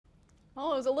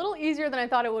Oh, it was a little easier than I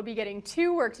thought it would be getting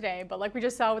to work today, but like we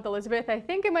just saw with Elizabeth, I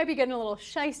think it might be getting a little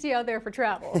shicey out there for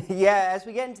travel. Yeah, as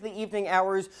we get into the evening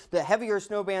hours, the heavier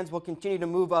snow bands will continue to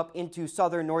move up into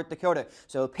southern North Dakota.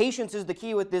 So patience is the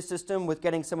key with this system, with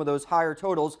getting some of those higher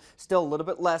totals. Still a little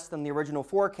bit less than the original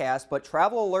forecast, but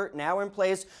travel alert now in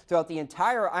place throughout the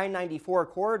entire I-94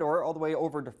 corridor all the way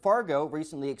over to Fargo,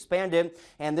 recently expanded.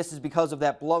 And this is because of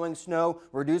that blowing snow,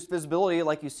 reduced visibility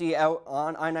like you see out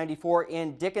on I-94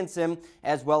 in Dickinson,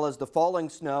 as well as the falling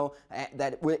snow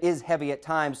that is heavy at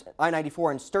times.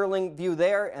 I-94 in Sterling View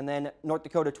there, and then North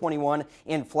Dakota 21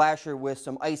 in Flasher with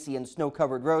some icy and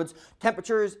snow-covered roads.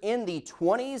 Temperatures in the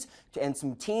 20s and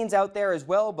some teens out there as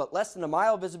well, but less than a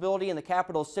mile visibility in the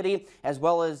capital city, as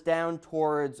well as down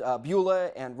towards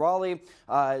Beulah and Raleigh.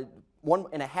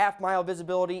 1.5 mile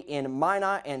visibility in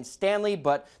Minot and Stanley,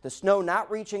 but the snow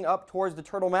not reaching up towards the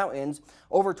Turtle Mountains.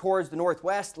 Over towards the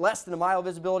northwest, less than a mile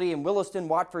visibility in Williston,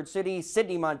 Watford City,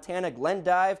 Sidney, Montana,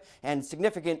 Glendive, and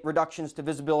significant reductions to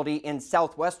visibility in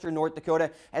southwestern North Dakota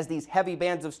as these heavy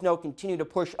bands of snow continue to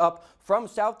push up from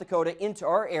South Dakota into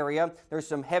our area. There's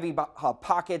some heavy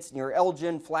pockets near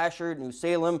Elgin, Flasher, New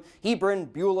Salem, Hebron,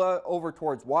 Beulah, over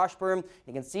towards Washburn.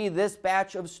 You can see this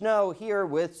batch of snow here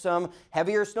with some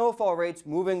heavier snowfall rates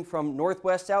moving from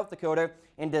northwest South Dakota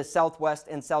into southwest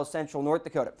and south central North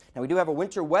Dakota. Now we do have a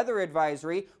winter weather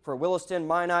advisory for Williston,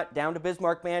 Minot, down to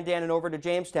Bismarck, Mandan, and over to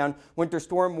Jamestown. Winter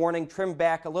storm warning trimmed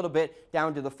back a little bit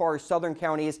down to the far southern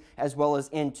counties as well as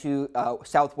into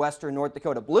southwestern North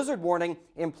Dakota. Blizzard warning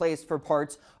in place for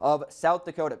parts of South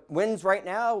Dakota. Winds right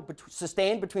now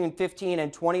sustained between 15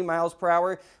 and 20 miles per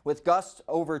hour with gusts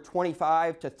over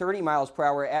 25 to 30 miles per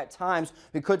hour at times.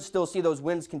 We could still see those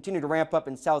winds continue to ramp up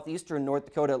in southeastern North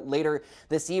Dakota later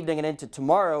this evening and into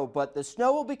tomorrow, but the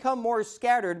snow will become more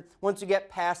scattered once you get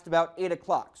past about 8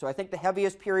 o'clock. So I think the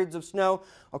heaviest periods of snow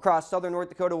across southern North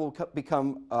Dakota will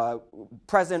become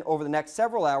present over the next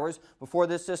several hours before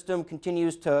this system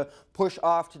continues to push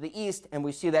off to the east, and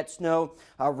we see that snow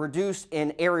reduce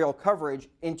in aerial coverage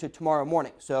into tomorrow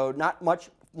morning. So not much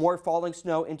more falling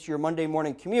snow into your Monday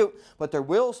morning commute, but there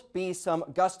will be some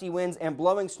gusty winds and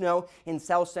blowing snow in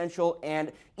south central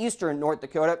and eastern North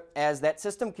Dakota as that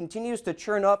system continues to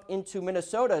churn up into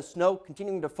Minnesota. Snow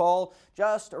continuing to fall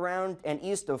just around and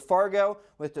east of Fargo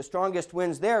with the strongest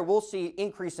winds there. We'll see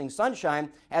increasing sunshine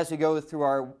as we go through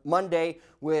our Monday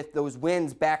with those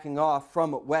winds backing off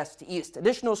from west to east.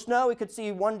 Additional snow, we could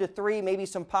see 1 to 3, maybe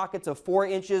some pockets of 4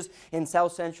 inches in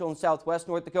south central and southwest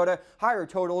North Dakota. Higher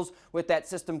totals with that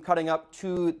system cutting up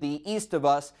to the east of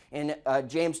us in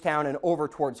Jamestown and over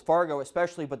towards Fargo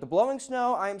especially. But the blowing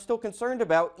snow I am still concerned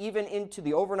about even into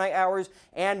the overnight hours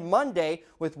and Monday,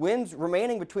 with winds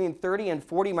remaining between 30 and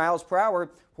 40 miles per hour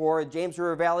for James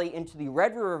River Valley into the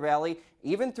Red River Valley,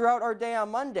 even throughout our day on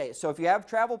Monday. So if you have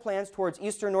travel plans towards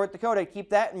eastern North Dakota, keep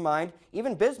that in mind.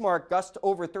 Even Bismarck, gusts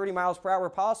over 30 miles per hour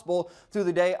possible through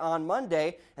the day on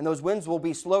Monday, and those winds will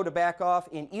be slow to back off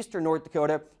in eastern North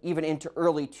Dakota even into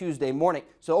early Tuesday morning.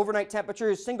 So overnight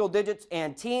temperatures, single digits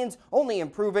and teens, only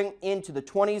improving into the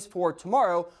 20s for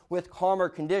tomorrow with calmer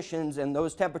conditions, and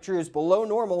those temperatures below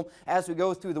normal as we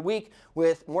go through the week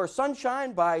with more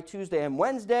sunshine by Tuesday and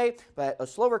Wednesday, but a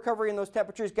slow recovery in those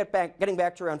temperatures, getting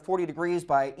back to around 40 degrees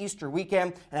by Easter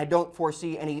weekend, and I don't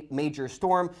foresee any major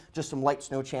storm, just some light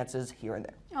snow chances here and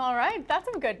there. All right, that's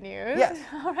some good news. Yes.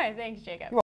 All right, thanks, Jacob.